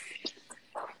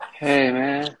Hey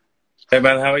man, Hey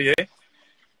man, how are you?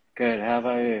 good. How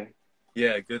about you?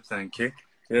 Yeah, good, thank you.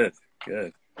 Good,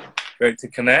 good. Great to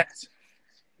connect.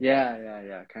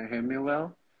 Yeah. Can you hear me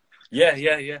well? Yeah.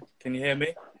 Can you hear me?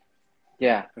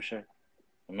 Yeah, for sure.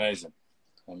 Amazing,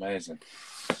 amazing.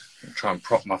 I'll try and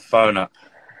prop my phone up.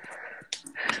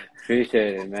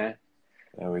 Appreciate it, man.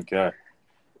 There we go.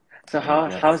 So There we how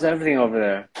go. how's everything over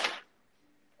there?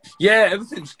 Yeah,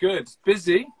 everything's good.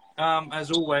 Busy, as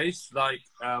always. My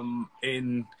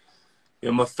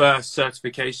first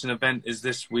certification event is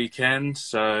this weekend,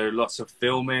 so lots of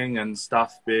filming and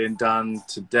stuff being done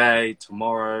today,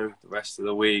 tomorrow, the rest of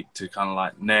the week to kind of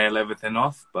like nail everything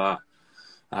off. But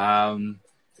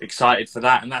excited for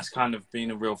that, and that's kind of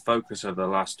been a real focus over the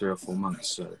last 3 or 4 months.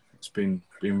 So it's been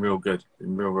real good,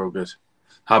 been real good.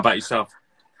 How about yourself?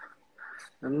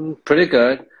 I'm pretty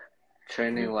good.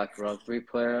 Training Good. like rugby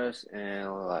players and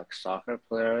like soccer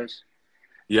players,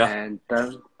 Yeah, and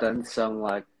done some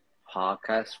like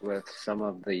podcasts with some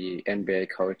of the NBA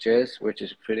coaches, which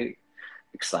is pretty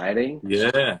exciting.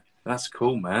 yeah, that's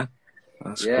cool, man.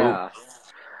 That's cool. Yeah.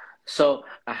 So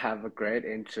I have a great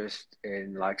interest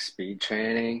in like speed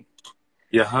training.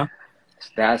 Yeah, huh?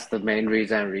 That's the main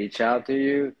reason I reach out to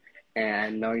you. And I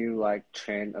know you like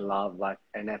train a lot of like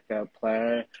NFL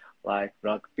player, like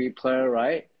rugby player,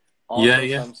 right? Yeah, Also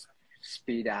yeah, some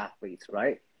speed athletes,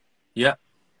 right? yeah,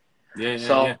 yeah.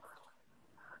 So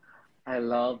I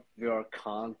love your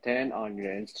content on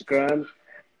your Instagram,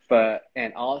 but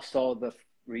and also the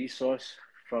resource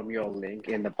from your link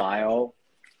in the bio.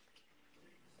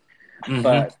 hmm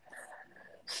But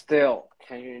still,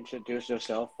 can you introduce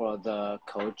yourself for the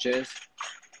coaches?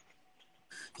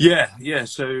 Yeah.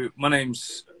 So my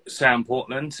name's Sam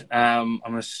Portland. I'm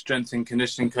a strength and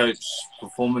conditioning coach,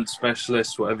 performance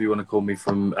specialist, whatever you want to call me,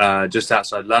 from just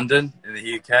outside London in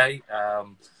the UK.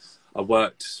 I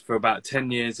worked for about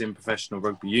 10 years in professional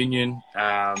rugby union,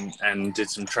 and did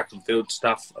some track and field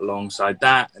stuff alongside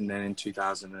that. And then in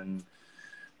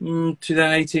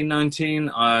 2018, 19,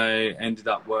 I ended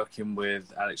up working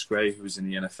with Alex Gray, who was in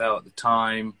the NFL at the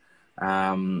time.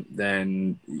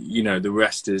 Then, the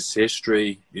rest is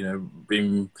history.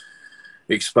 Been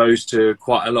exposed to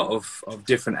quite a lot of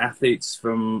different athletes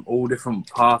from all different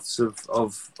paths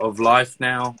of life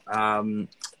now.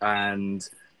 And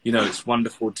it's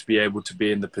wonderful to be able to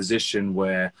be in the position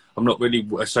where I'm not really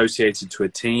associated to a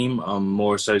team. I'm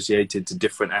more associated to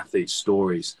different athletes'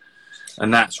 stories.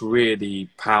 And that's really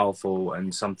powerful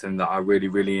and something that I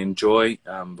really enjoy,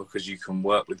 because you can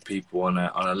work with people on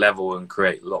a level and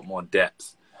create a lot more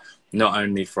depth, not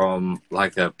only from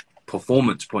like a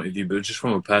performance point of view, but just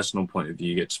from a personal point of view.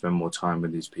 You get to spend more time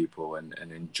with these people and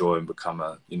enjoy and become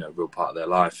a real part of their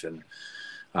life. And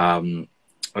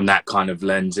that kind of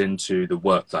lends into the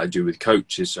work that I do with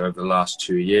coaches. So over the last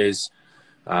 2 years,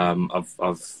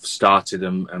 I've started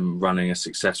and running a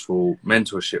successful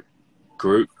mentorship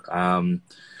group,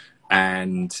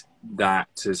 and that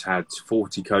has had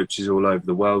 40 coaches all over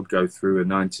the world go through a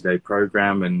 90-day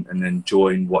program and then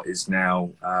join what is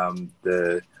now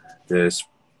the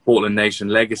Portland Nation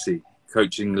Legacy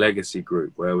Coaching Legacy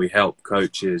Group, where we help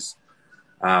coaches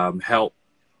help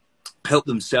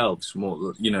themselves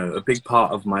more. A big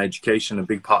part of my education, a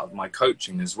big part of my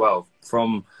coaching as well,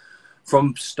 from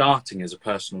starting as a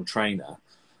personal trainer.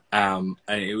 And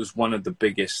it was one of the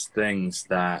biggest things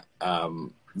that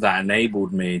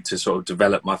enabled me to sort of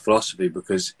develop my philosophy,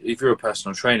 because if you're a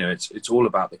personal trainer, it's all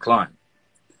about the client.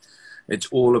 It's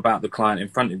all about the client in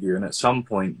front of you. And at some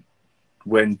point,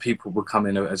 when people become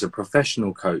in as a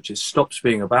professional coach, it stops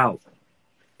being about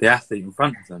the athlete in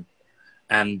front of them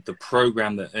and the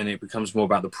program and it becomes more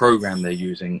about the program they're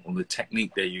using, or the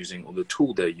technique they're using, or the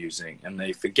tool they're using, and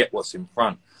they forget what's in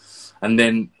front. And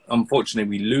then unfortunately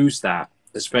we lose that,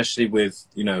 especially with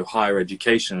higher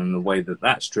education and the way that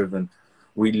that's driven.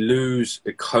 We lose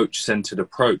a coach-centered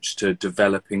approach to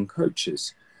developing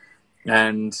coaches.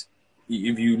 And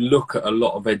if you look at a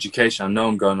lot of education, I know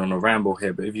I'm going on a ramble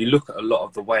here, but if you look at a lot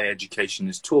of the way education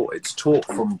is taught, it's taught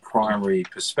from a primary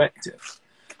perspective.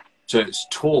 So it's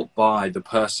taught by the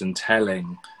person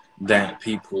telling their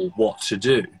people what to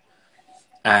do.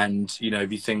 And,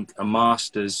 if you think a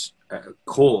master's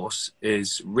course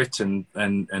is written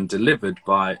and delivered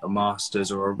by a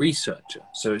master's or a researcher.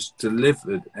 So it's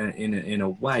delivered in a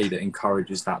way that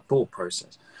encourages that thought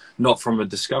process, not from a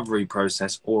discovery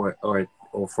process or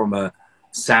from a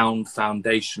sound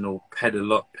foundational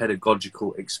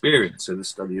pedagogical experience. So the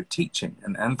study of teaching,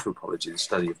 and anthropology, the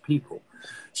study of people.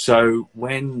 So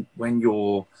when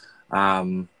you're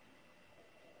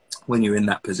in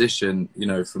that position,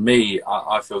 for me,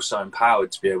 I feel so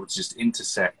empowered to be able to just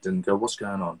intersect and go, what's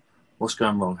going on? what's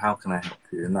going wrong? How can I help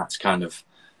you? And that's kind of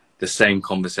the same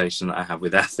conversation that I have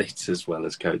with athletes as well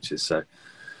as coaches. So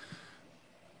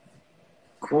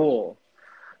cool.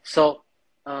 So,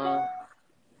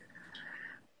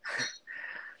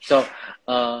 so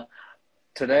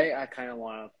today I kind of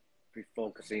want to be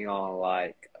focusing on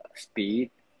like speed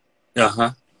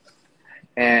uh-huh.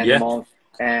 and Yeah.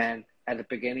 and at the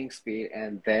beginning speed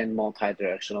and then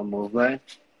multi-directional movement.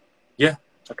 Yeah.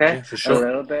 Okay, Yeah, for a sure.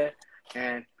 little bit,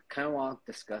 and kind of want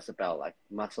to discuss about like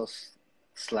muscle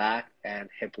slack and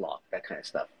hip lock, that kind of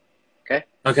stuff. Okay.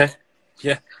 Okay.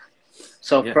 Yeah.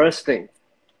 So Yeah. first thing,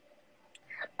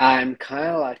 I'm kind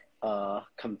of like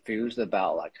confused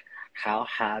about like how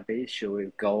heavy should we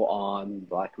go on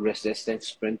like resistance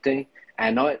sprinting.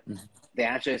 I know the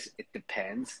answer is it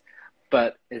depends,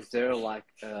 but is there like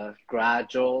a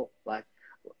gradual like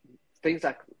things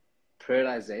like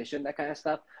periodization, that kind of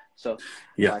stuff? So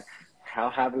Yeah. like how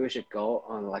heavy we should go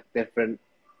on like different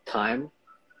time?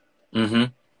 Mm-hmm.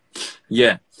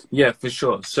 Yeah. Yeah, for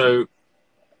sure. So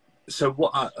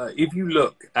what if you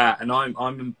look at, and I'm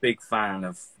a big fan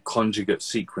of conjugate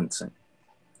sequencing,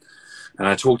 and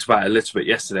I talked about it a little bit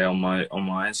yesterday on my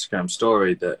Instagram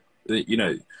story that you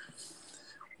know,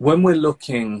 when we're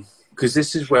looking, because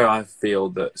this is where I feel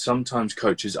that sometimes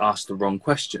coaches ask the wrong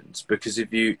questions, because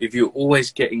if you're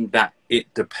always getting that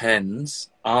 "it depends"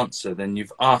 answer, then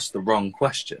you've asked the wrong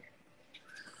question,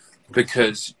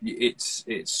 because it's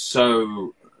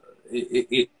so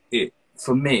it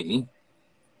for me.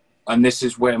 And this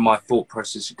is where my thought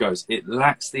process goes. It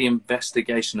lacks the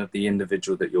investigation of the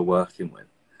individual that you're working with.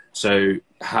 So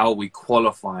how are we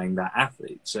qualifying that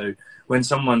athlete? So when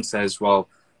someone says, well,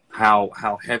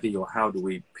 how heavy or how do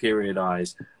we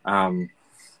periodize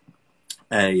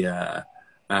a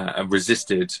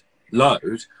resisted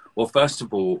load? Well, first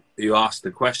of all, you ask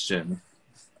the question,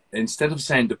 instead of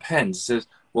saying depends, it says,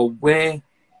 well, where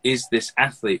is this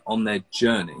athlete on their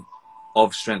journey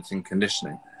of strength and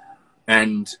conditioning?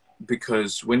 And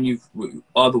because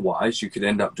otherwise you could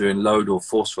end up doing load or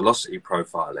force velocity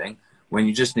profiling when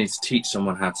you just need to teach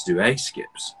someone how to do A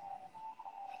skips.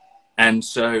 And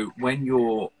so when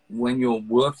you're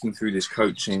working through this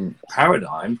coaching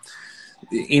paradigm,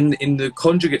 in the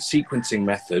conjugate sequencing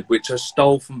method, which I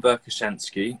stole from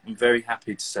Verkhoshansky, I'm very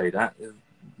happy to say that,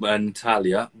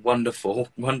 Natalia, wonderful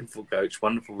coach,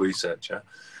 wonderful researcher.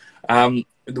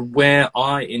 Where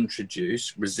I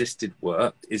introduce resisted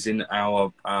work is in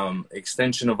our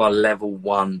extension of our level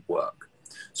 1 work.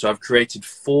 So I've created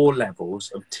 4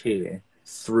 levels of tier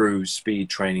through speed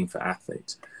training for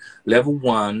athletes. Level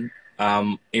 1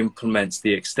 implements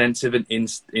the extensive and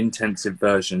intensive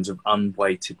versions of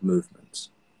unweighted movements.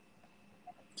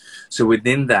 So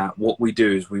within that, what we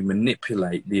do is we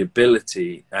manipulate the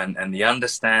ability and the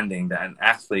understanding that an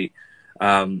athlete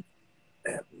and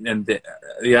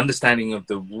the understanding of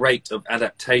the rate of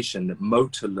adaptation that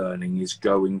motor learning is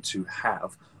going to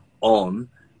have on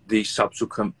the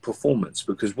subsequent performance.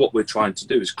 Because what we're trying to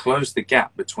do is close the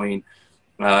gap between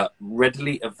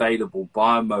readily available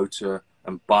biomotor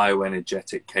and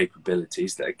bioenergetic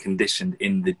capabilities that are conditioned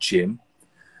in the gym.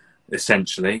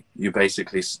 Essentially,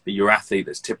 your athlete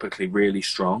that's typically really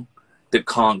strong that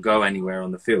can't go anywhere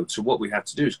on the field. So what we have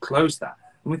to do is close that,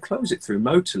 and we close it through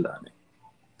motor learning.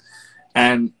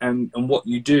 And what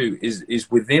you do is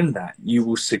within that, you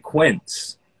will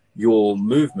sequence your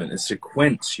movement and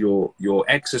sequence your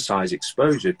exercise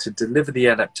exposure to deliver the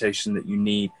adaptation that you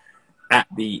need at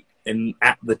the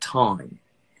time.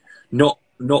 Not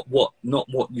what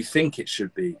you think it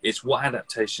should be. It's what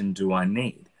adaptation do I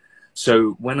need.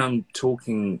 So when I'm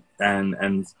talking and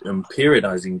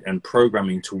periodizing and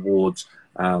programming towards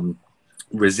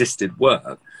resisted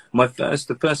work,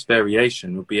 the first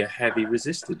variation would be a heavy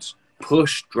resistance.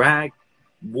 Push, drag,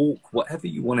 walk, whatever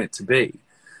you want it to be.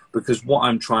 Because what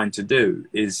I'm trying to do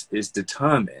is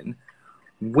determine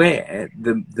where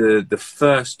the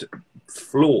first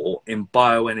flaw in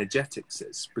bioenergetics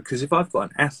is. Because if I've got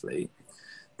an athlete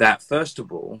that, first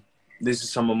of all, this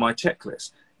is some of my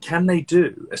checklists, can they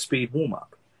do a speed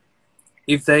warm-up?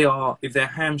 If their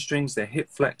hamstrings, their hip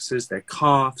flexors, their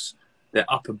calves, their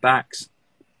upper backs,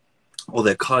 or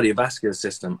their cardiovascular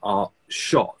system are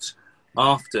shot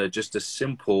after just a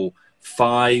simple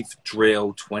 5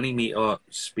 drill 20-meter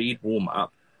speed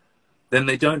warm-up, then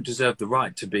they don't deserve the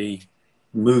right to be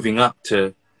moving up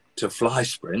to fly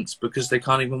sprints, because they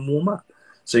can't even warm up.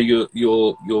 So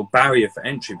your barrier for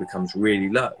entry becomes really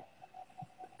low.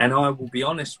 And I will be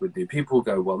honest with you, people will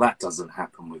go, well, that doesn't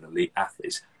happen with elite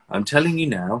athletes. I'm telling you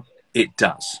now, it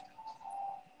does.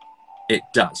 It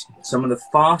does. Some of the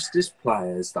fastest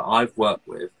players that I've worked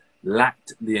with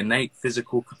lacked the innate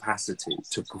physical capacity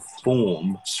to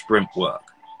perform sprint work.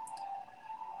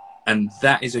 And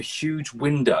that is a huge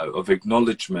window of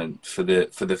acknowledgement for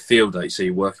the field. Like, so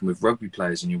you're working with rugby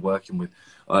players and you're working with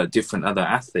different other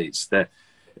athletes. That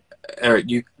Eric,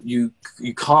 you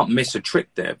can't miss a trick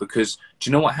there, because do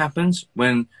you know what happens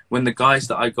when the guys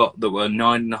that I got that were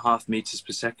 9.5 meters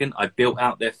per second, I built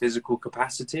out their physical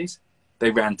capacities.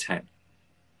 They ran 10.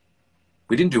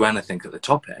 We didn't do anything at the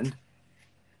top end.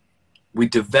 We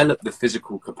developed the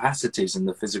physical capacities and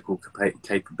the physical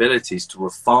capabilities to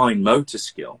refine motor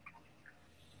skill.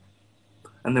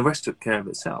 And the rest took care of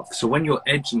itself. So when you're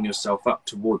edging yourself up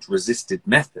towards resisted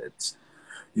methods,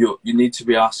 you need to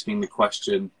be asking the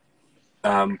question,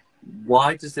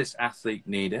 why does this athlete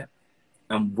need it?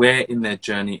 And where in their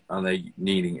journey are they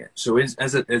needing it? So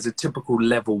as a typical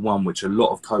level 1, which a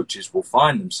lot of coaches will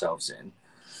find themselves in,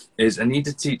 is I need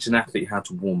to teach an athlete how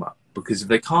to warm up. Because if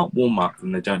they can't warm up,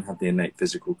 then they don't have the innate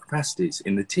physical capacities.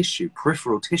 In the tissue,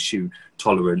 peripheral tissue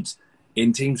tolerance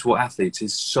in team sport athletes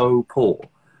is so poor,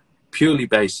 purely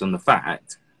based on the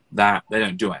fact that they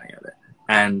don't do any of it.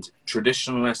 And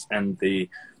traditionalists and we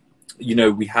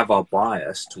have our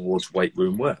bias towards weight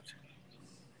room work.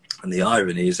 And the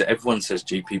irony is that everyone says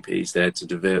GPP is there to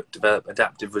develop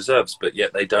adaptive reserves, but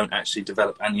yet they don't actually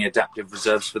develop any adaptive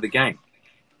reserves for the game.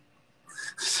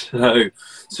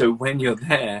 So when you're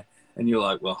there and you're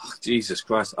like, well, Jesus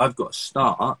Christ, I've got to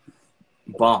start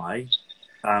by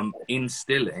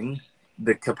instilling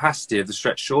the capacity of the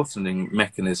stretch shortening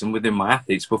mechanism within my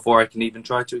athletes before I can even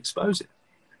try to expose it.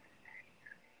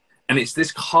 And it's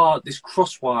this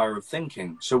crosswire of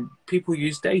thinking. So people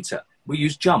use data. We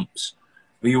use jumps.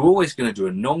 You're always going to do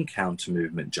a non-counter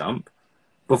movement jump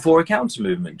before a counter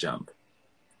movement jump,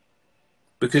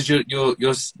 because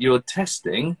you're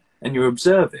testing and you're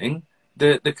observing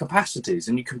the capacities,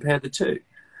 and you compare the two.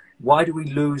 Why do we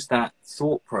lose that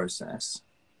thought process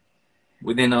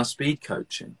within our speed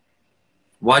coaching?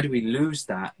 Why do we lose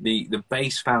that, the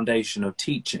base foundation of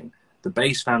teaching, the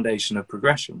base foundation of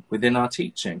progression within our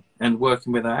teaching and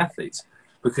working with our athletes?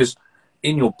 Because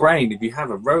in your brain, if you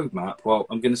have a roadmap, well,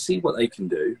 I'm going to see what they can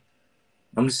do.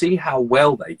 I'm going to see how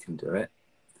well they can do it.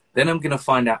 Then I'm going to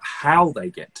find out how they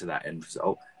get to that end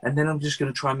result. And then I'm just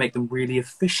going to try and make them really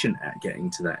efficient at getting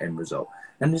to that end result.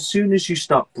 And as soon as you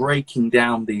start breaking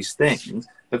down these things,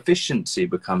 efficiency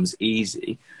becomes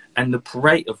easy. And the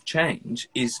rate of change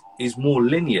is more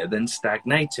linear than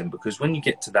stagnating. Because when you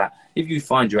get to that, if you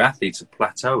find your athletes are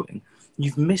plateauing,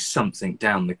 you've missed something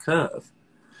down the curve.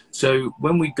 So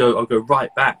when I'll go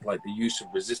right back, like the use of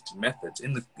resisted methods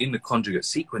in the conjugate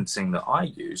sequencing that I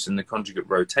use and the conjugate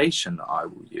rotation that I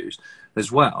will use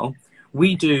as well.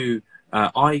 We do.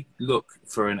 I look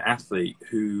for an athlete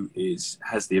who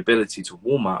has the ability to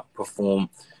warm up, perform,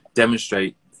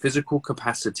 demonstrate physical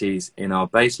capacities in our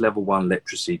base level 1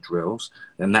 literacy drills,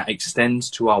 and that extends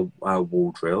to our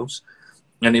wall drills.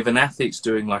 And if an athlete's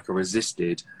doing like a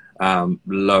resisted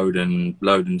load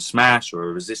and smash or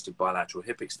a resisted bilateral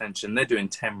hip extension, they're doing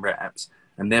 10 reps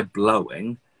and they're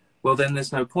blowing, well, then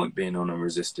there's no point being on a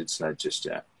resisted sled just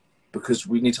yet, because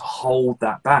we need to hold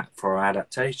that back for our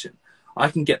adaptation. I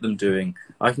can get them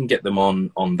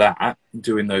on that,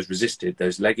 doing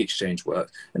those leg exchange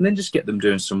work, and then just get them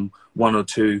doing some 1 or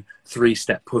 2,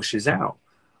 3-step pushes out.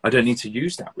 I don't need to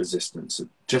use that resistance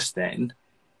just then.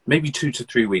 Maybe 2 to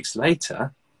 3 weeks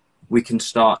later, we can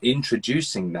start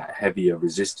introducing that heavier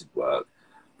resisted work,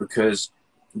 because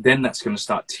then that's going to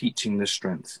start teaching the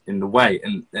strength in the way.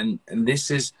 And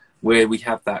this is where we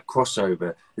have that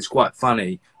crossover. It's quite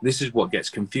funny. This is what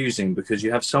gets confusing, because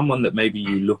you have someone that maybe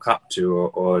you look up to,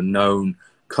 or a known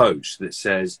coach that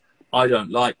says, I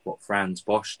don't like what Franz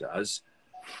Bosch does.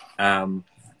 And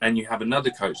you have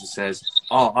another coach that says,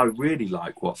 oh, I really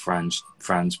like what Franz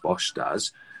Bosch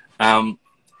does.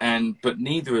 But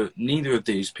neither of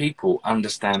these people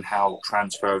understand how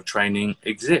transfer of training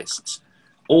exists,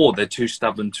 or they're too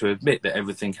stubborn to admit that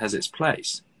everything has its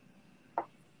place.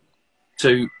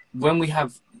 So when we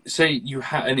have,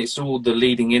 and it's all the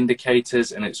leading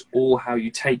indicators, and it's all how you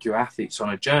take your athletes on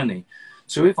a journey.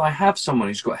 So if I have someone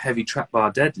who's got heavy trap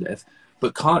bar deadlift,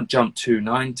 but can't jump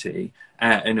 290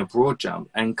 in a broad jump,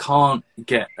 and can't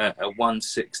get a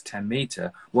 1.6 10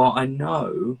 meter, well, I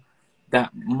know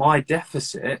that my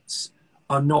deficits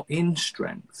are not in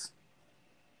strength.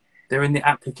 They're in the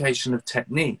application of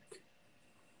technique.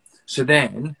 So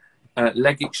then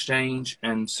leg exchange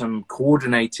and some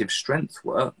coordinative strength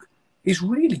work is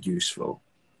really useful.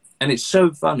 And it's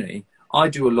so funny. I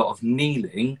do a lot of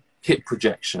kneeling hip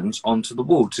projections onto the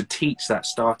wall to teach that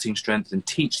starting strength and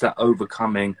teach that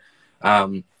overcoming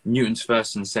Newton's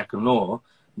first and second law,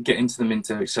 getting them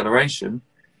into acceleration.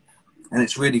 And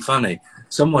it's really funny.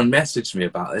 Someone messaged me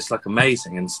about this, like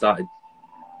amazing, and started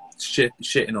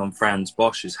shitting on Franz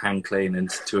Bosch's hang clean and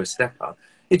to a step up.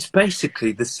 It's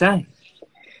basically the same.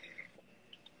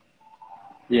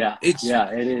 Yeah, it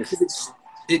is.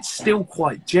 It's still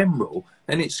quite general,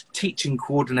 and it's teaching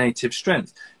coordinative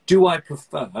strength. Do I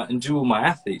prefer, and do all my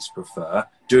athletes prefer,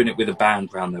 doing it with a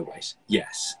band around their waist?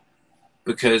 Yes.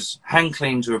 Because hang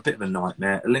cleans are a bit of a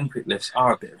nightmare. Olympic lifts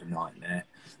are a bit of a nightmare.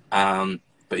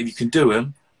 But if you can do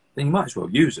them, then you might as well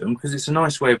use them, because it's a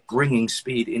nice way of bringing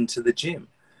speed into the gym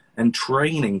and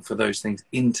training for those things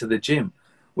into the gym,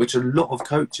 which a lot of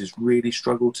coaches really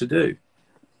struggle to do.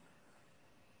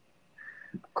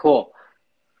 Cool.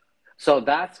 So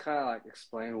that's kind of like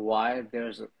explain why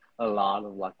there's a lot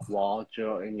of like wall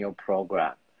drill in your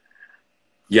program.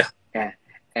 Yeah.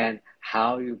 And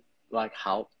how you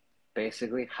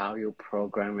basically how you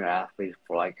program your athletes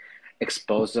for like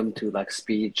expose them to like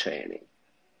speed training.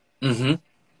 Mm-hmm.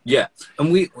 Yeah.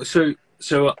 And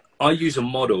so I use a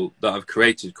model that I've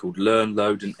created called Learn,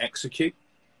 Load, and Execute.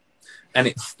 And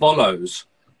it follows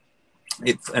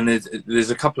it, and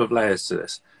there's a couple of layers to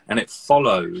this, and it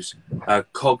follows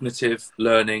cognitive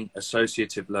learning,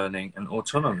 associative learning, and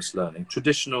autonomous learning,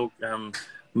 traditional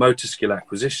motor skill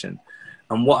acquisition.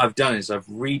 And what I've done is I've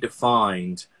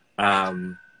redefined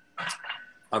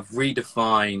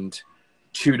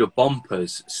Tudor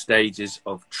Bomper's stages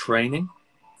of training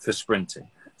for sprinting.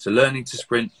 So learning to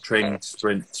sprint, training to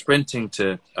sprint, sprinting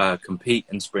to compete,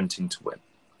 and sprinting to win.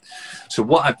 So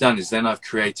what I've done is then I've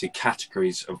created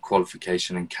categories of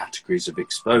qualification and categories of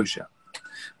exposure.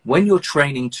 When you're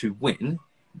training to win,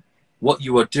 what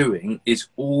you are doing is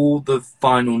all the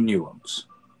final nuance.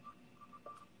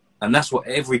 And that's what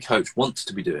every coach wants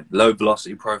to be doing. Low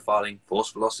velocity profiling,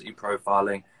 force velocity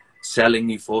profiling, selling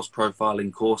you force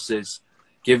profiling courses,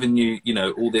 giving you,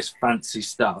 all this fancy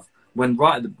stuff. When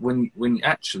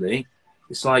actually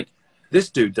it's like, this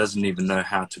dude doesn't even know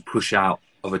how to push out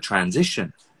of a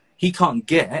transition. He can't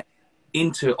get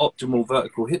into optimal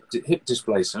vertical hip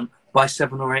displacement by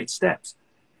 7 or 8 steps,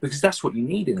 because that's what you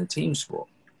need in a team sport.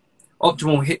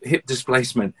 Optimal hip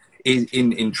displacement is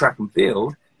in track and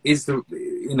field is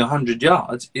in 100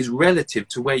 yards is relative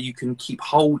to where you can keep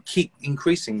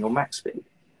increasing your max speed.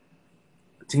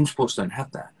 But team sports don't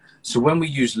have that. So when we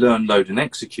use learn, load, and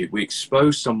execute, we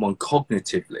expose someone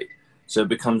cognitively. So it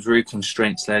becomes very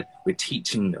constraints led. We're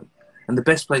teaching them. And the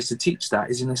best place to teach that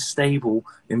is in a stable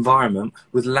environment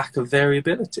with lack of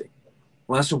variability.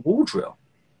 Well, that's a wall drill,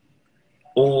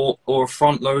 or a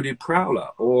front-loaded prowler,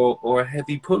 or a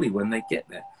heavy pulley when they get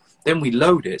there. Then we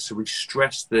load it, so we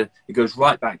stress it goes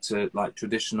right back to like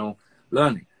traditional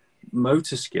learning.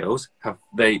 Motor skills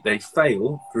they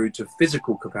fail through to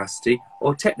physical capacity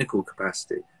or technical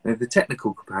capacity. And if the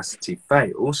technical capacity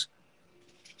fails,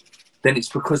 then it's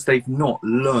because they've not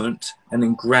learnt and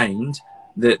ingrained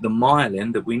the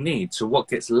myelin that we need. So what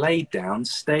gets laid down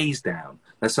stays down.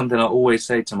 That's something I always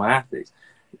say to my athletes.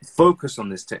 Focus on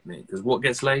this technique, because what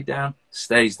gets laid down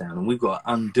stays down, and we've got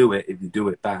to undo it if you do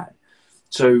it bad.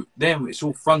 So then it's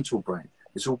all frontal brain.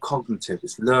 It's all cognitive.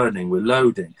 It's learning. We're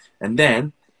loading. And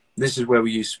then this is where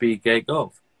we use speed gate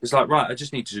golf. It's like, right, I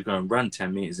just need you to go and run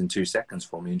 10 meters in 2 seconds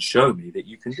for me and show me that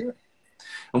you can do it.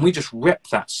 And we just rep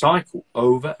that cycle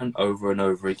over and over and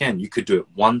over again. You could do it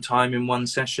 1 time in 1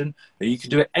 session, or you could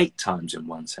do it 8 times in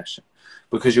 1 session,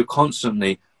 because you're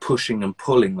constantly pushing and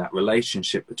pulling that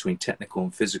relationship between technical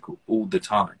and physical all the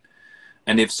time.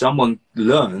 And if someone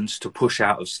learns to push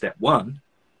out of step 1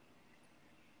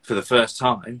 for the first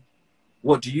time,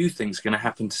 what do you think is going to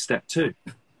happen to step 2?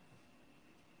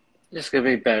 It's going to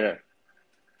be better.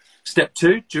 Step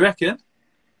 2, do you reckon?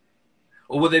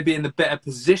 Or will they be in the better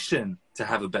position to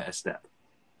have a better step?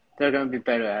 They're going to be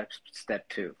better at step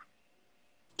 2.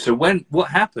 So what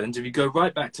happens if you go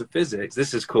right back to physics?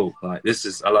 This is cool. I like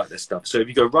this stuff. So if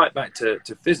you go right back to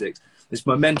physics, it's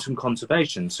momentum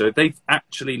conservation. So if they've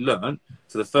actually learned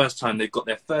for the first time, they've got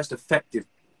their first effective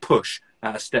push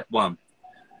out of step 1,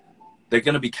 they're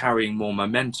going to be carrying more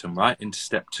momentum, right, into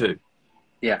step 2.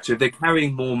 Yeah. So if they're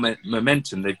carrying more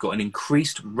momentum, they've got an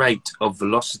increased rate of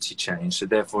velocity change, so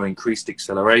therefore increased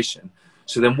acceleration.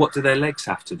 So then what do their legs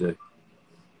have to do?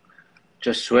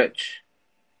 Just switch.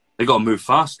 They've got to move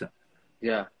faster.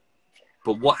 Yeah.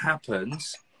 But what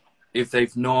happens if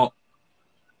they've not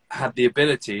had the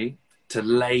ability to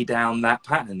lay down that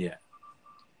pattern yet?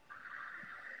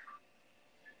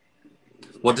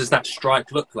 What does that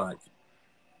strike look like?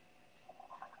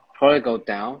 Probably go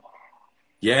down.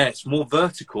 Yeah, it's more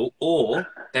vertical, or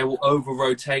they will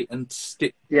over-rotate and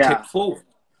tip forward.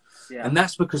 Yeah. And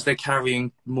that's because they're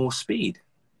carrying more speed.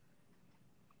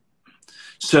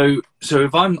 So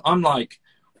if I'm like,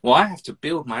 Well, I have to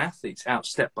build my athletes out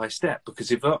step by step,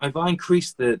 because if I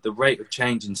increase the rate of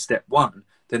change in step one,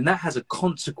 then that has a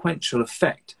consequential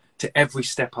effect to every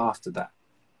step after that.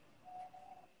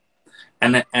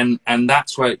 And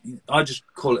that's why I just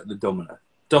call it the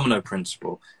domino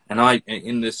principle. And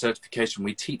in the certification,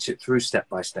 we teach it through step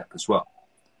by step as well,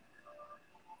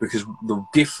 because the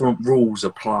different rules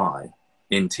apply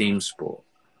in team sport.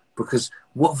 Because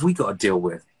what have we got to deal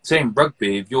with? Say in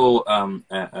rugby, if you're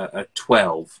a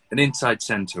 12, an inside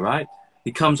centre, right?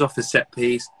 He comes off the set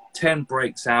piece, 10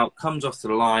 breaks out, comes off to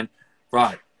the line,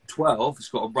 right? 12, he's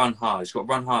got to run hard. He's got to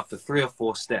run hard for 3 or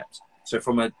 4 steps. So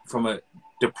from a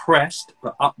depressed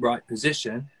but upright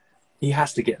position, he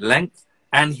has to get length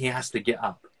and he has to get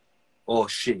up, or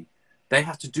she. They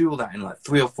have to do all that in like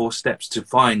 3 or 4 steps to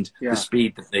find the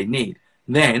speed that they need.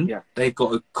 Then they've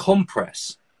got to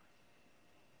compress,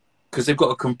 because they've got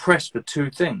to compress for 2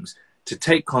 things: to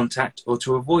take contact or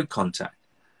to avoid contact.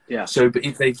 Yeah. So, but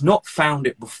if they've not found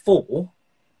it before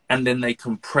and then they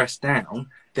compress down,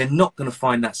 they're not going to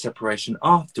find that separation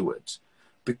afterwards,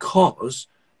 because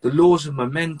the laws of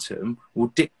momentum will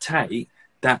dictate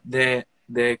that their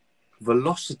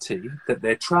velocity that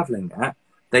they're traveling at,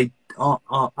 they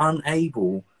are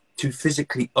unable to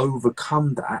physically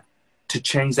overcome that, to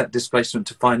change that displacement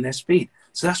to find their speed.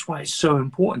 So that's why it's so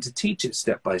important to teach it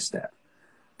step by step,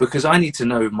 because I need to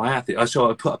know my athlete. I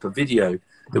put up a video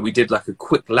that we did, like a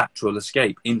quick lateral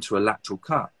escape into a lateral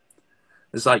cut.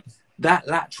 It's like that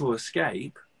lateral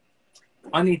escape,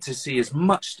 I need to see as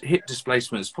much hip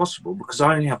displacement as possible, because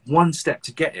I only have 1 step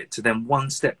to get it to, then 1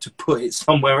 step to put it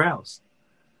somewhere else.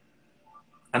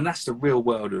 And that's the real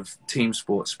world of team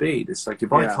sport speed. It's like,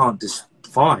 if I can't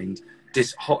find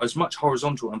as much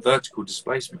horizontal and vertical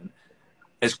displacement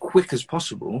as quick as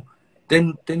possible,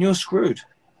 then you're screwed.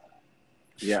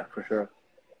 Yeah, for sure.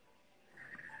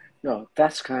 No,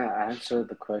 that's kind of answered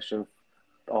the question,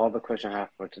 all the question I have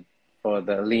for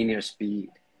the linear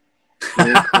speed.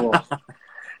 Really cool.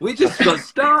 We just got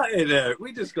started, Eric.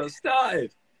 We just got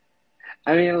started.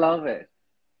 I mean, I love it.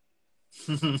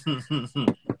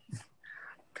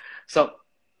 So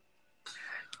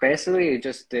basically, you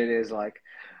just did is like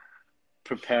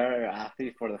prepare your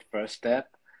athlete for the first step,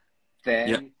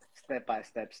 then step by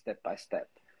step, step by step.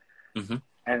 Mm-hmm.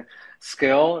 And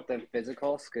skill, then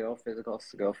physical, skill, physical,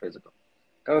 skill, physical.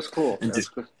 That was cool. And that was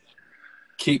cool.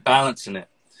 Keep balancing it.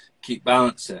 Keep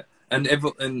balancing it. And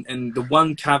the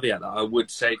one caveat that I would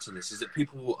say to this is that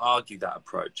people will argue that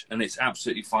approach, and it's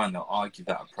absolutely fine. They'll argue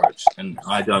that approach, and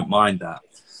I don't mind that.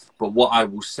 But what I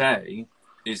will say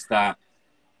is that,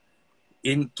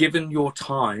 given your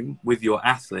time with your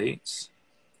athletes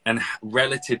and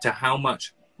relative to how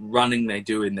much running they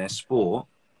do in their sport,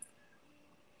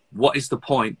 what is the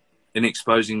point in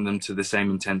exposing them to the same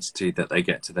intensity that they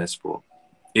get to their sport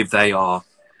if they are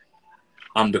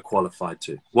underqualified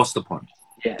to? What's the point?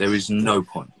 Yes. There is no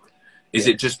point. Is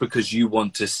it just because you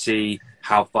want to see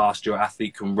how fast your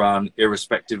athlete can run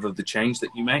irrespective of the change that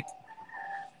you make?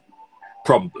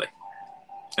 Probably.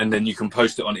 And then you can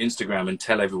post it on Instagram and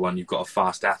tell everyone you've got a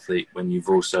fast athlete when you've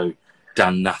also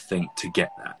done nothing to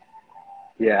get that.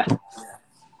 Yeah.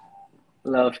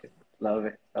 Love it. Love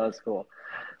it. That was cool.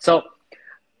 So,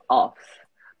 I'm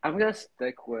gonna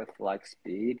stick with like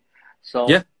speed. So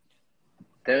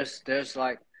there's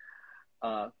like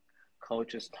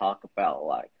coaches talk about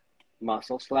like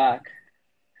muscle slack.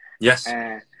 Yes.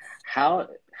 And how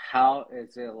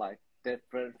is it like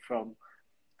different from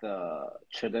the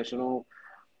traditional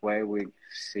way we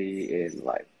see in,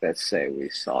 like, let's say we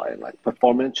saw in like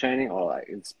performance training or like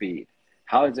in speed?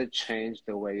 How has it changed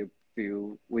the way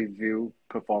we view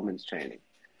performance training?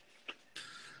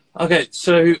 Okay,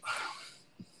 so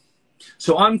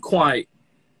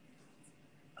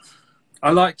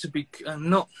I like to be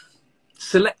not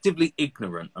selectively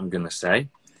ignorant, I'm going to say,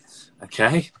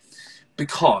 okay?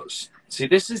 Because, see,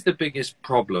 this is the biggest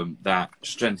problem that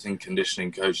strength and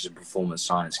conditioning coaches and performance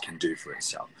science can do for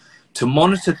itself: to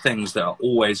monitor things that are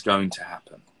always going to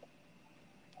happen.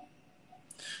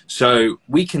 So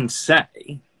we can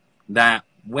say that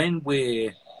when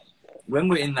we're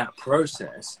in that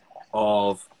process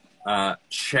of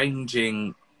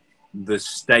changing the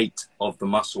state of the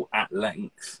muscle at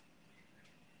length,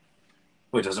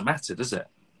 well, it doesn't matter, does it?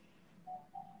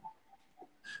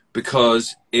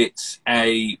 Because it's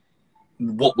we're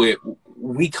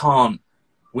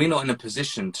not in a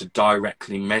position to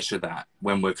directly measure that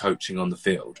when we're coaching on the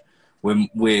field. When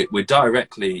we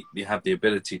have the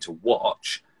ability to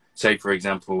watch, say, for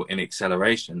example, in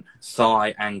acceleration,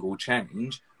 thigh angle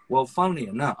change. Well, funnily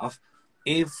enough,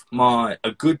 if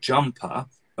a good jumper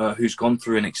who's gone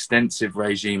through an extensive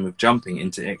regime of jumping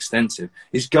into extensive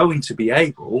is going to be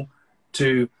able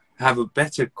to have a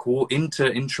better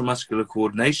intramuscular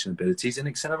coordination abilities and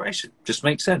acceleration. Just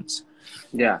makes sense.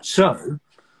 Yeah. So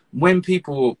when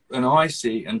people, and I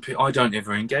see, and I don't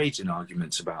ever engage in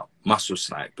arguments about muscle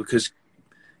slack, because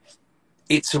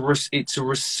it's a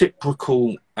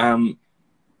reciprocal,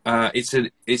 it's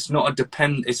a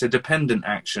dependent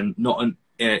action, not an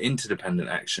interdependent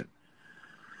action.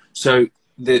 So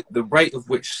the rate of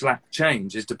which slack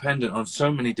change is dependent on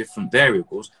so many different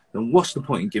variables. Then what's the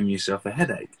point in giving yourself a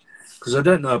headache? Because I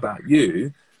don't know about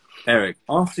you, Eric,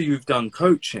 after you've done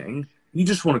coaching, you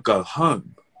just want to go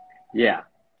home. Yeah.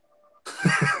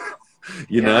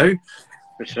 you know?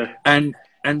 For sure. And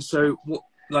so what,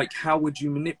 like, how would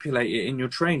you manipulate it in your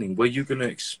training? Were you going to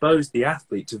expose the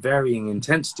athlete to varying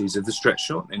intensities of the stretch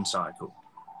shortening cycle?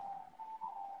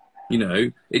 You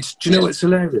know, do you know what's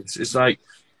hilarious? It's like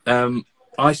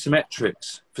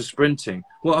isometrics for sprinting.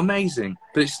 Well, amazing,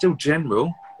 but it's still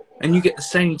general. And you get the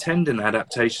same tendon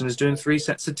adaptation as doing 3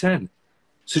 sets of 10.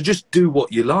 So just do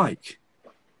what you like.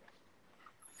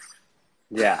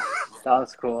 Yeah, that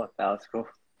was cool.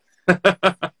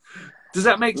 Does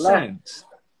that make sense?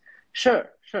 Sure,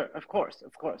 of course.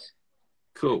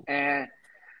 Cool. And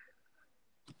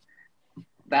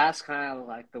that's kind of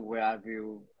like the way I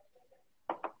view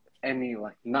any,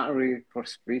 like, not really for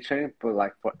speed training, but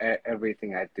like for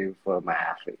everything I do for my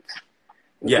athletes.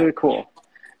 It's really cool.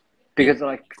 Because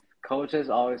like coaches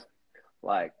always,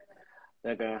 like,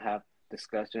 they're going to have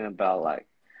discussion about like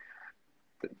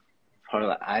part of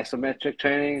the isometric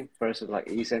training versus like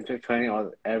eccentric training,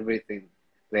 or everything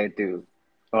they do.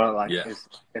 Or like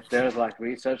if there's like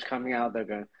research coming out, they're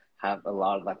going to have a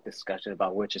lot of like discussion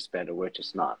about which is better, which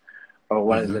is not, or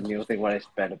what is the new thing, what is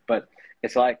better. But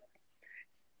it's like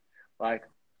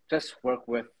just work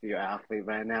with your athlete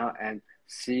right now and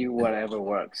see whatever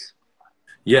works.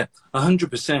 Yeah,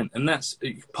 100%. And that's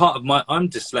part of I'm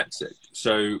dyslexic.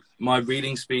 So my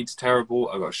reading speed's terrible.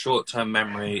 I've got short-term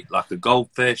memory like a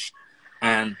goldfish.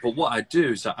 But what I do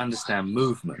is I understand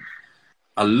movement.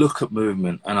 I look at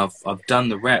movement, and I've done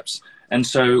the reps. And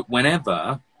so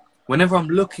whenever I'm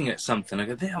looking at something, I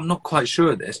go, I'm not quite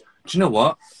sure of this. Do you know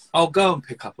what? I'll go and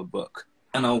pick up a book,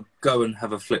 and I'll go and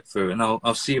have a flip through, and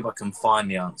I'll see if I can find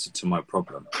the answer to my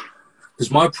problem. Because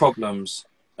my problems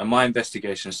and my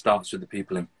investigation starts with the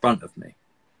people in front of me,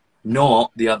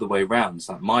 not the other way around. It's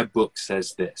like, my book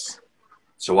says this,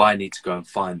 so I need to go and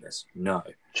find this. No.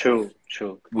 True.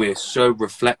 We're so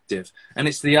reflective, and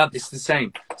it's the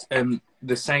same.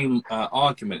 The same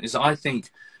argument is, I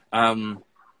think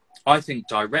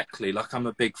directly, like, I'm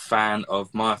a big fan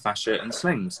of myofascia and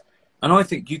slings, and I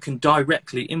think you can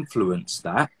directly influence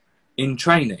that in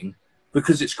training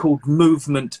because it's called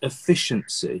movement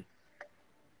efficiency.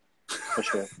 For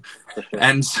sure.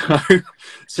 And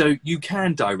so you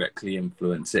can directly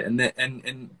influence it,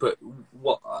 but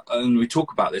we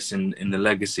talk about this in the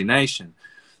Legacy Nation.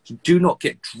 Do not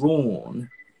get drawn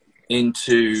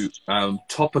into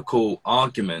topical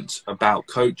arguments about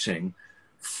coaching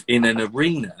in an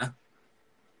arena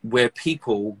where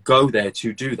people go there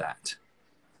to do that.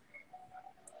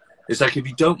 It's like, if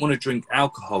you don't want to drink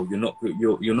alcohol, you're not going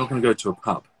to go to a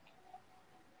pub.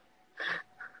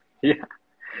 Yeah.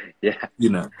 You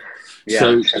know. Yeah.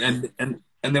 So and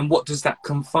then what does that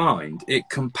confound? It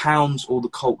compounds all the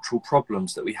cultural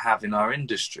problems that we have in our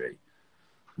industry.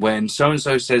 When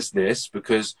so-and-so says this,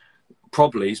 because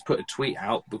probably he's put a tweet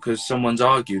out because someone's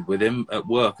argued with him at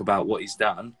work about what he's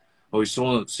done, or he's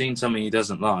seen something he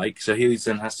doesn't like, so he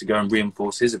then has to go and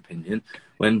reinforce his opinion,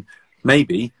 when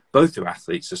maybe both their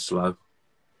athletes are slow.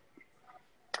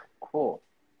 Cool.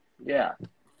 Yeah.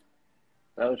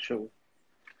 That was true.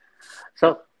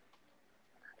 So,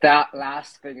 that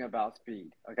last thing about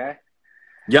speed, okay?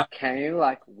 Yeah. Can you,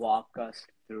 like, walk us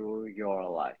through your,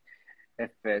 like,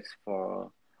 if it's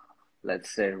for,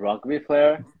 let's say, rugby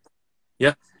player?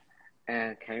 Yeah.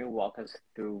 And can you walk us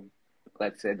through,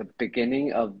 let's say, the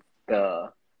beginning of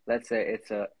let's say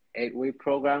it's a 8-week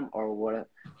program, or what?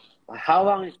 How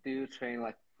long do you train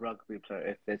like rugby player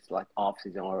if it's like off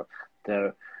season, or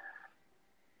they're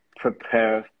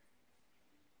prepare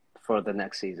for the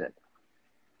next season?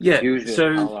 Yeah. Usually,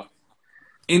 so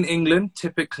in England,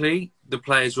 typically the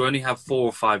players will only have 4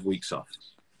 or 5 weeks off.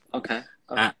 Okay.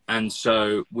 And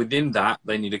so within that,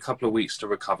 they need a couple of weeks to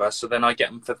recover. So then I get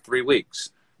them for 3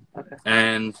 weeks. Okay.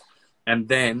 And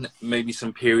then maybe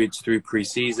some periods through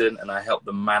pre-season, and I help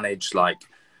them manage like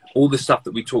all the stuff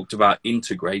that we talked about,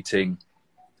 integrating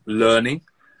learning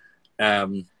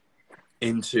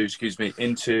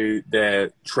into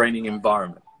their training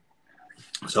environment.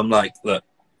 So I'm like, look,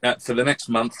 for the next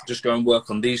month, just go and work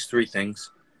on these 3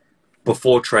 things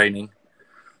before training,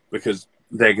 because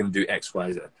they're going to do X,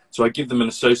 Y, Z. So I give them an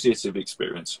associative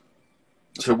experience.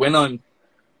 So what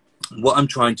I'm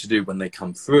trying to do when they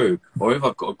come through, or if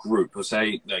I've got a group, or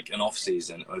say like an off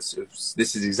season,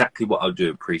 this is exactly what I'll do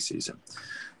in pre-season.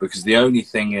 Because the only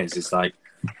thing is like,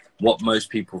 what most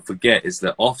people forget is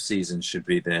that off season should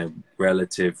be their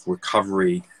relative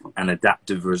recovery and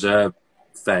adaptive reserve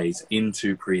phase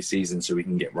into pre-season, so we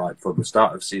can get right for the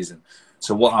start of season.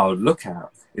 So what I would look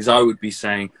at is I would be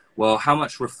saying, well, how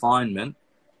much refinement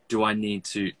do I need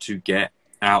to get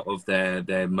out of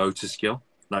their motor skill?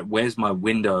 Like, where's my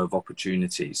window of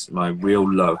opportunities, my real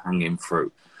low hanging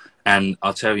fruit? And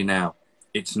I'll tell you now,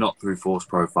 it's not through force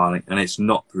profiling, and it's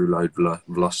not through load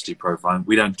velocity profiling.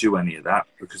 We don't do any of that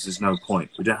because there's no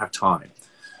point. We don't have time.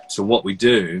 So what we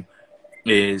do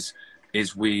is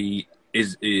I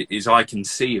can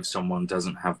see if someone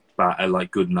doesn't have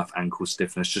like good enough ankle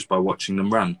stiffness just by watching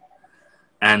them run.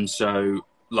 And so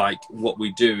like what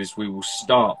we do is we will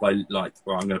start by like,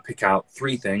 well, I'm going to pick out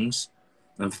 3 things.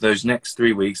 And for those next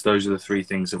 3 weeks, those are the 3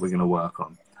 things that we're going to work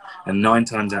on. And 9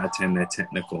 times out of 10, they're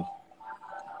technical.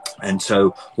 And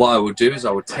so what I would do is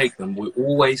I would take them. We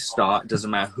always start, it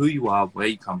doesn't matter who you are, where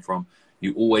you come from,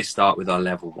 you always start with our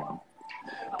level 1.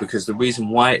 Because the reason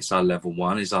why it's our level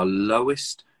 1 is our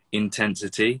lowest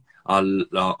intensity, our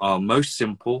most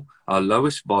simple, our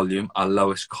lowest volume, our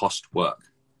lowest cost work.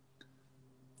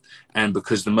 And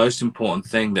because the most important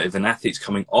thing that if an athlete's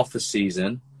coming off a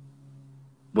season,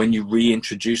 when you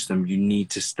reintroduce them, you need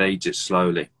to stage it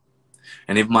slowly.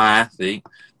 And if my athlete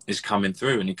is coming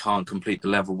through and he can't complete the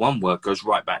level 1 work, goes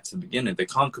right back to the beginning. If they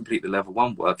can't complete the level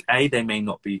 1 work, A, they may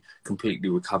not be completely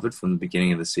recovered from the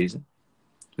beginning of the season,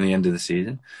 from the end of the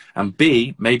season. And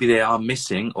B, maybe they are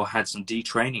missing or had some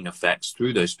detraining effects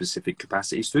through those specific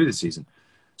capacities through the season.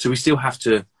 So we still have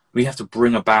to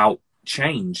bring about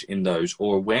change in those,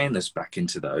 or awareness back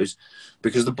into those,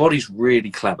 because the body's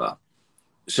really clever.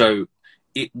 So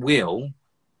it will,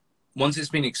 once it's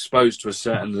been exposed to a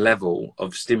certain level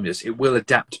of stimulus, it will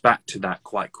adapt back to that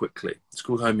quite quickly. It's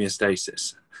called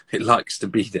homeostasis. It likes to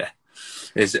be there.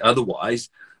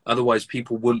 Otherwise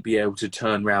people wouldn't be able to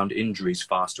turn around injuries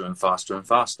faster and faster and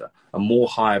faster. A more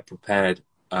higher prepared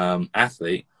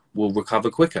athlete will recover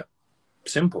quicker.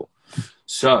 Simple.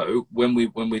 So when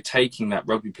we're taking that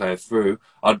rugby player through,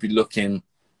 I'd be looking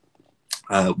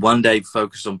 1 day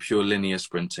focused on pure linear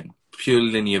sprinting, pure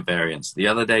linear variance. The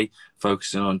other day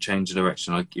focusing on change of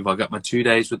direction. If I got my 2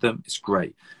 days with them, it's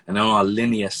great. And then on our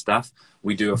linear stuff,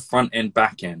 we do a front end,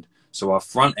 back end. So our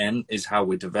front end is how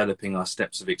we're developing our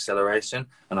steps of acceleration,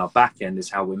 and our back end is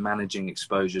how we're managing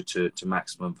exposure to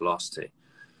maximum velocity.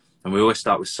 And we always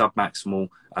start with submaximal,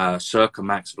 circa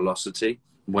max velocity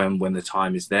when the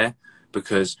time is there,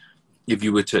 because if I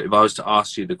was to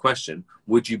ask you the question,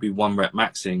 would you be 1 rep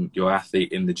maxing your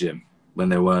athlete in the gym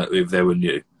if they were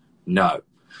new? No,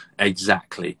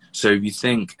 exactly. So if you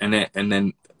think,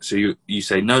 so you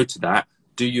say no to that.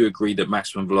 Do you agree that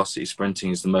maximum velocity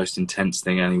sprinting is the most intense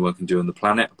thing anyone can do on the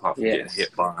planet, apart from getting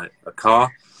hit by a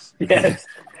car? Yes.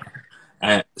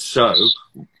 If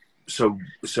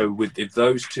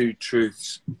those 2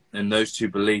 truths and those 2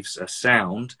 beliefs are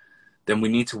sound, then we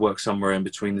need to work somewhere in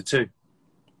between the 2.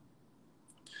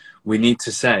 We need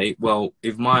to say, well,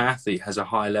 if my athlete has a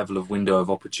high level of window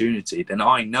of opportunity, then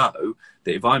I know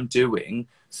that if I'm doing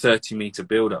 30-meter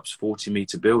build-ups,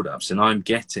 40-meter build-ups, and I'm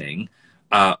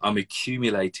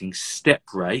accumulating step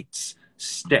rates,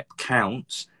 step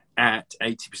counts at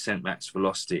 80% max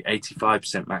velocity,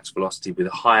 85% max velocity with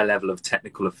a higher level of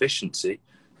technical efficiency,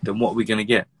 then what are we going to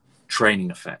get? Training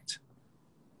effect.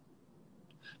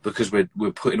 Because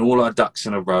we're putting all our ducks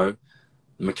in a row.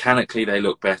 Mechanically, they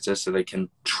look better, so they can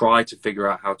try to figure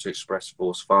out how to express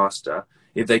force faster.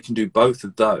 If they can do both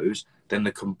of those, then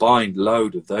the combined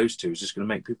load of those 2 is just going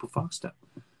to make people faster.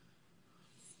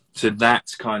 So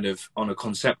that's kind of on a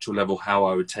conceptual level how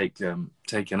I would take an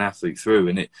athlete through.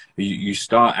 And you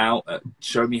start out at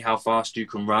show me how fast you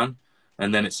can run,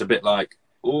 and then it's a bit like,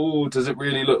 oh, does it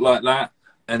really look like that?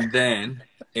 And then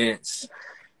it's,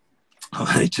 I'm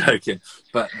only joking,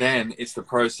 but then it's the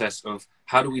process of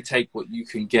how do we take what you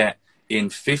can get in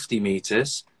 50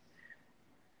 meters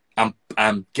and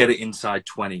get it inside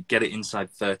 20, get it inside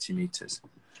 30 meters.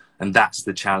 And that's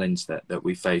the challenge that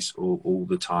we face all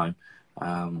the time.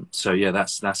 So yeah,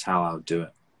 that's how I would do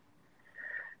it.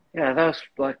 Yeah, that's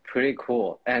like pretty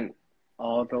cool. And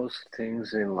all those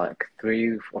things in like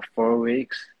 3 or 4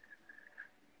 weeks.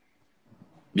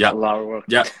 Yeah. A lot of work.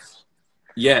 Yeah.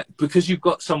 Yeah, because you've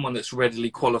got someone that's readily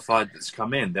qualified that's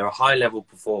come in. They're a high-level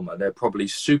performer. They're probably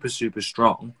super, super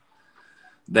strong.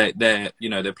 they're you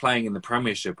know, they're playing in the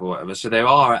Premiership or whatever, so they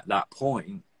are at that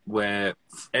point where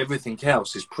everything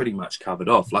else is pretty much covered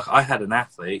off. Like, I had an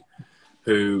athlete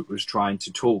who was trying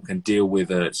to talk and deal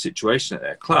with a situation at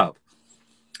their club.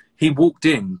 He walked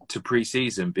in to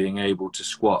pre-season being able to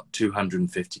squat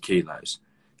 250 kilos.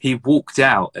 He walked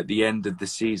out at the end of the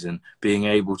season being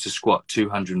able to squat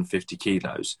 250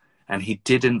 kilos, and he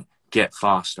didn't get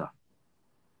faster.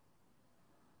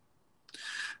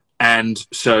 And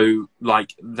so,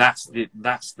 like, that's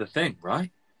the thing,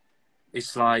 right?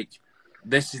 It's like,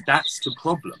 that's the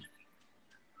problem.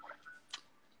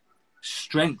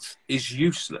 Strength is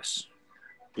useless.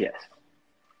 Yes.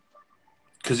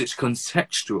 Because it's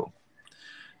contextual.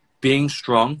 Being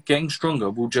strong, getting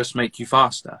stronger will just make you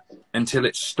faster until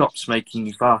it stops making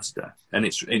you faster. And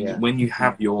when you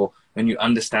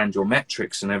understand your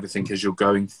metrics and everything as you're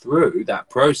going through that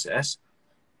process,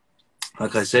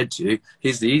 like I said to you,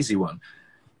 here's the easy one.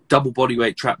 Double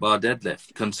bodyweight trap bar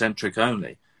deadlift, concentric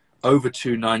only, over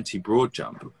 290 broad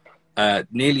jump,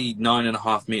 nearly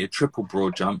 9.5 meter triple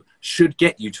broad jump should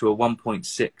get you to a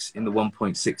 1.6 in the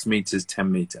 1.6 meters,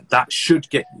 10 meter. That should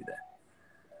get you there.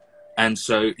 And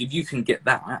so if you can get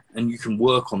that and you can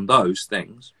work on those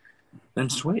things, then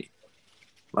sweet.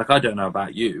 Like, I don't know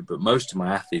about you, but most of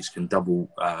my athletes can double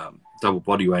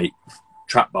bodyweight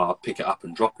trap bar, pick it up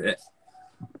and drop it.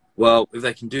 Well, if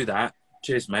they can do that,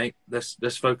 cheers, mate.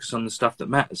 Let's focus on the stuff that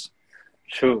matters.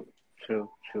 True. That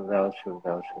was true.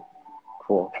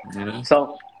 Cool. You know?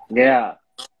 So, yeah.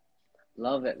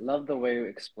 Love it. Love the way you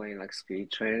explain, like,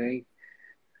 speed training.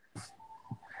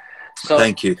 So,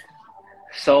 thank you.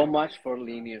 So much for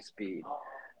linear speed.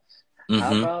 Mm-hmm.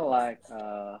 How about, like,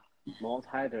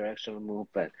 multi-directional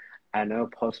movement? I know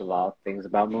post a lot of things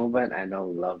about movement. I know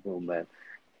love movement.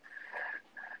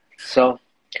 So,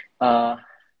 how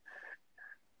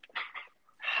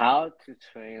to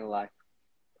train, like,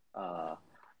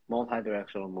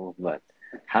 multi-directional movement?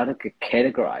 How to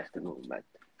categorize the movement?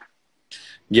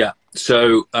 Yeah.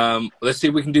 So let's see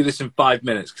if we can do this in 5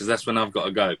 minutes, because that's when I've got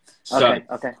to go. So,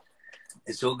 okay.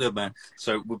 It's all good, man.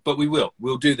 So, but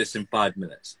we'll do this in 5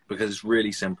 minutes because it's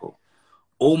really simple.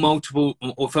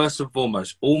 First and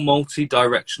foremost, all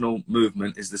multi-directional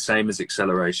movement is the same as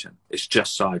acceleration. It's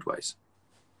just sideways.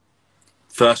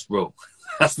 First rule.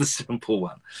 That's the simple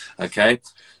one. Okay.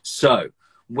 So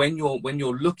when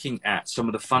you're looking at some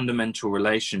of the fundamental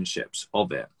relationships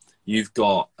of it, you've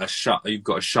got a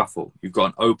shuffle, you've got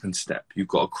an open step, you've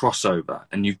got a crossover,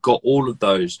 and you've got all of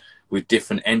those with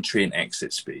different entry and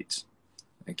exit speeds.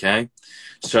 Okay,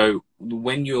 so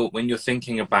when you're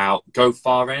thinking about go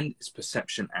far end, it's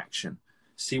perception action.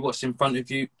 See what's in front of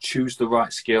you, choose the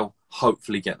right skill,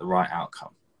 hopefully get the right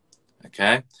outcome.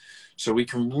 Okay, so we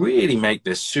can really make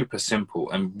this super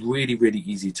simple and really, really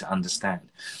easy to understand.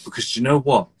 Because you know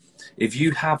what? If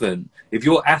your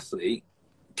athlete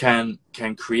can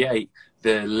create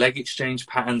the leg exchange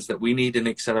patterns that we need in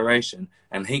acceleration,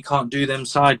 and he can't do them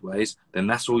sideways, then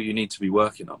that's all you need to be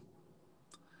working on.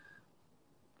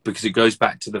 Because it goes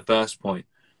back to the first point.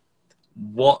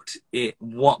 Why if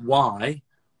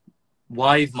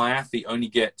my athlete only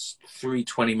gets 3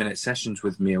 20-minute sessions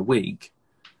with me a week,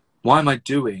 why am I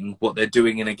doing what they're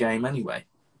doing in a game anyway?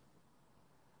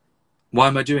 Why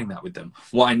am I doing that with them?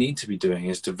 What I need to be doing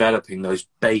is developing those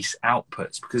base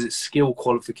outputs, because it's skill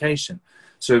qualification.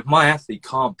 So if my athlete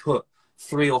can't put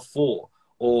 3 or 4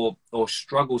 or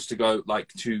struggles to go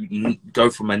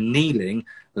from a kneeling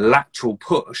lateral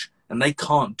push, and they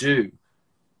can't do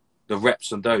the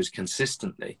reps on those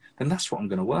consistently, then that's what I'm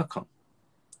going to work on.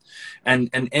 And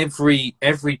every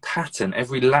pattern,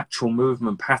 every lateral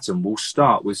movement pattern will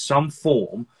start with some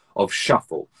form of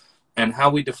shuffle. And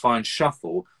how we define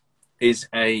shuffle is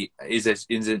an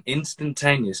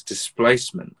instantaneous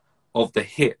displacement of the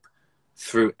hip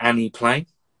through any plane.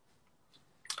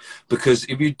 Because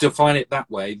if you define it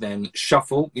that way, then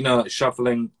shuffle, like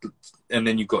shuffling, and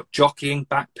then you've got jockeying,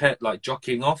 back pet, like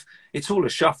jockeying off. It's all a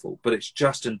shuffle, but it's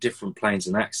just on different planes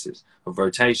and axes of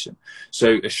rotation.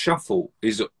 So a shuffle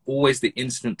is always the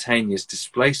instantaneous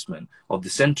displacement of the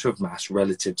center of mass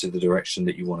relative to the direction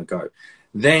that you want to go.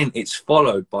 Then it's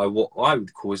followed by what I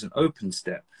would call is an open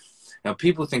step. Now,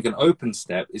 people think an open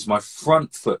step is my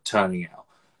front foot turning out.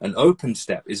 An open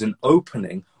step is an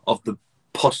opening of the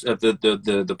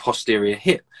posterior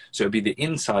hip. So it'd be the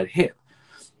inside hip.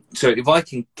 So if I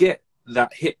can get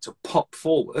that hip to pop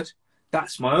forward,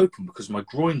 that's my open, because my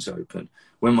groin's open.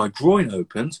 When my groin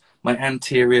opens, my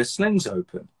anterior sling's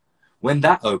open. When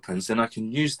that opens, then I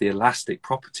can use the elastic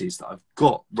properties that I've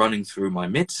got running through my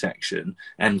midsection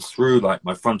and through like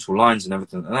my frontal lines and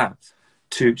everything like that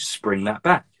to spring that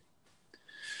back.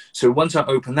 So once I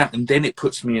open that, and then it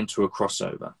puts me into a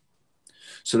crossover.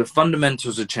 So the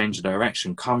fundamentals of change of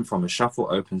direction come from a shuffle,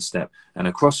 open step, and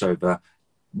a crossover,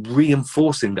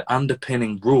 reinforcing the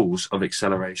underpinning rules of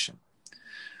acceleration.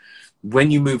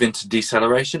 When you move into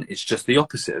deceleration, it's just the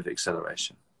opposite of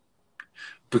acceleration,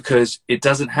 because it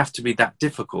doesn't have to be that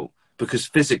difficult, because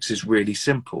physics is really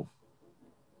simple.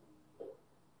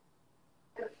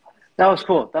 That was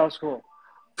cool. That was cool.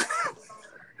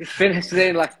 You finished it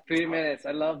in like 3 minutes.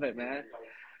 I love it, man.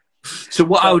 So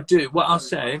what I'll do, what I'll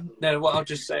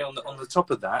just say on the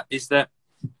top of that is that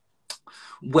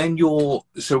when you're,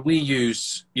 so we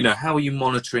use, you know, how are you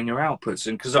monitoring your outputs?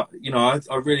 And because I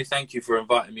really thank you for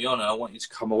inviting me on, and I want you to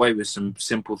come away with some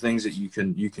simple things that you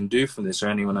can do from this, or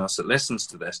anyone else that listens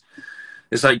to this.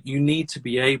 It's like you need to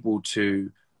be able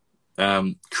to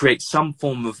create some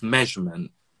form of measurement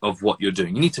of what you're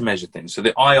doing. You need to measure things. So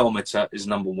the iometer is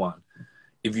number one.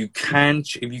 If you can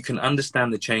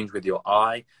understand the change with your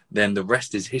eye, then the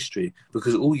rest is history,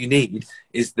 because all you need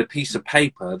is the piece of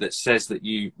paper that says that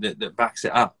that backs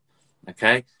it up.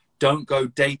 Okay? Don't go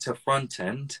data front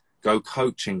end, go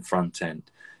coaching front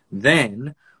end.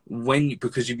 Then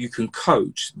because if you can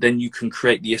coach, then you can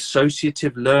create the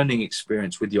associative learning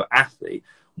experience with your athlete.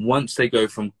 Once they go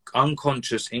from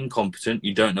unconscious, incompetent,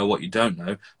 you don't know what you don't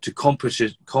know, to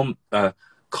conscious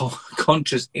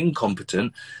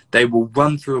incompetent, they will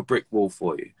run through a brick wall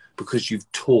for you, because you've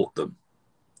taught them.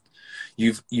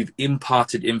 You've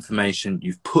imparted information,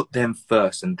 you've put them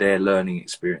first and their learning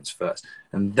experience first.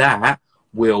 And that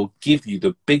will give you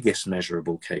the biggest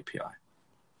measurable KPI.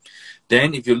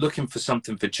 Then if you're looking for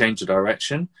something for change of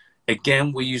direction,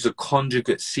 again, we use a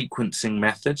conjugate sequencing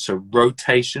method. So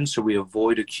rotation, so we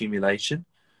avoid accumulation.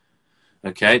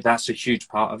 Okay, that's a huge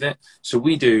part of it. So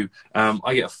we do,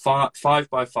 I get a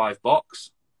 5x5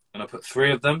 box, and I put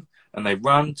 3 of them, and they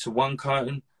run to one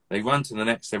curtain, they run to the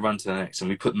next, they run to the next, and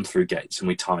we put them through gates, and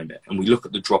we time it, and we look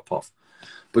at the drop off.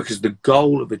 Because the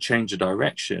goal of a change of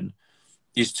direction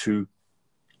is to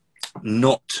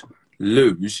not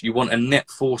lose. You want a net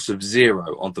force of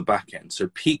 0 on the back end. So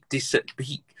peak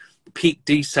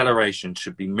deceleration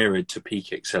should be mirrored to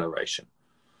peak acceleration.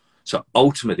 So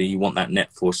ultimately, you want that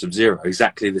net force of 0,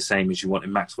 exactly the same as you want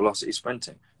in max velocity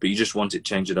sprinting, but you just want it to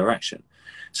change of direction.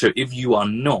 So if you are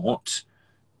not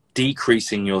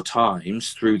decreasing your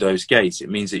times through those gates,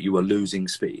 it means that you are losing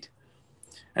speed.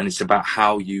 And it's about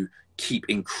how you keep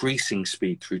increasing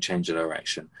speed through change of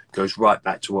direction. It goes right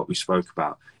back to what we spoke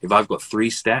about. If I've got 3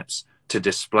 steps to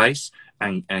displace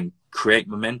and create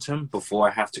momentum before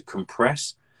I have to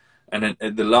compress, and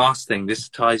then the last thing, this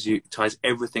ties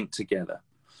everything together.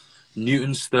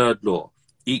 Newton's third law,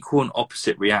 equal and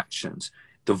opposite reactions.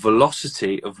 The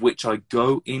velocity of which I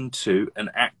go into an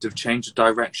act of change of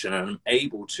direction and I'm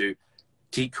able to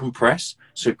decompress,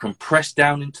 so compress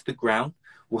down into the ground,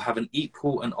 will have an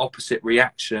equal and opposite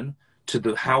reaction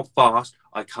to how fast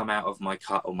I come out of my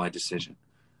cut or my decision.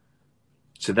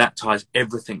 So that ties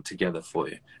everything together for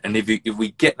you. And if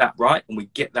we get that right and we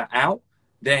get that out,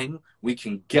 then we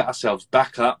can get ourselves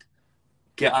back up,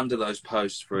 get under those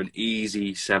posts for an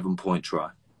easy 7-point try.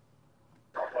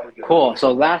 Cool.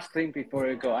 So last thing before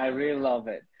you go, I really love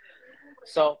it.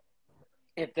 So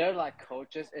if they're like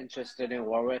coaches interested in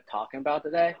what we're talking about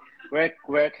today,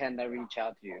 where can they reach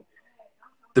out to you?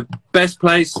 The best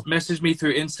place, message me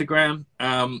through Instagram.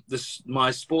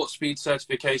 My sports speed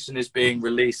certification is being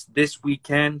released this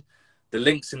weekend. The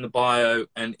link's in the bio,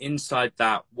 and inside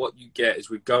that, what you get is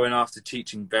we're going after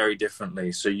teaching very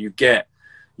differently. So you get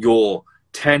your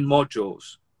 10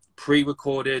 modules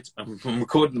pre-recorded. I'm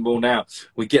recording them all now.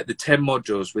 We get the 10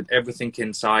 modules with everything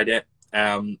inside it,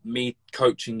 me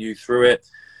coaching you through it.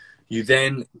 You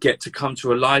then get to come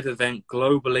to a live event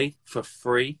globally for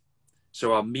free.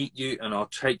 So I'll meet you and I'll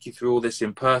take you through all this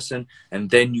in person, and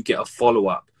then you get a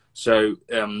follow-up. So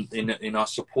in our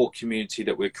support community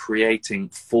that we're creating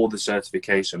for the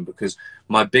certification, because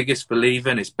my biggest believer,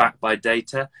 and it's backed by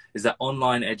data, is that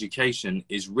online education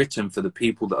is written for the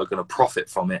people that are going to profit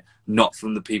from it, not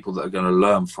from the people that are going to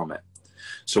learn from it.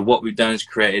 So what we've done is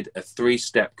created a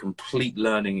 3-step complete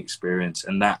learning experience,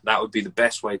 and that would be the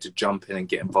best way to jump in and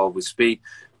get involved with speed.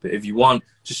 But if you want,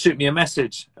 just shoot me a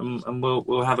message and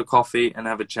we'll have a coffee and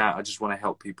have a chat. I just want to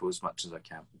help people as much as I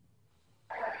can.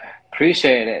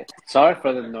 Appreciate it. Sorry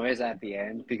for the noise at the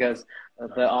end, because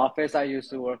the office I used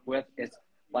to work with is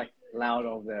like loud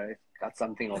over there. It's got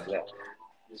something over there.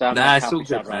 So I'm at coffee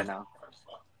shop right now.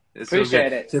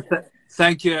 Appreciate it. So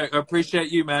thank you. I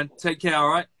appreciate you, man. Take care, all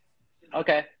right?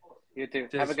 Okay. You too.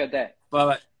 Cheers. Have a good day.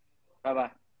 Bye-bye.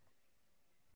 Bye-bye.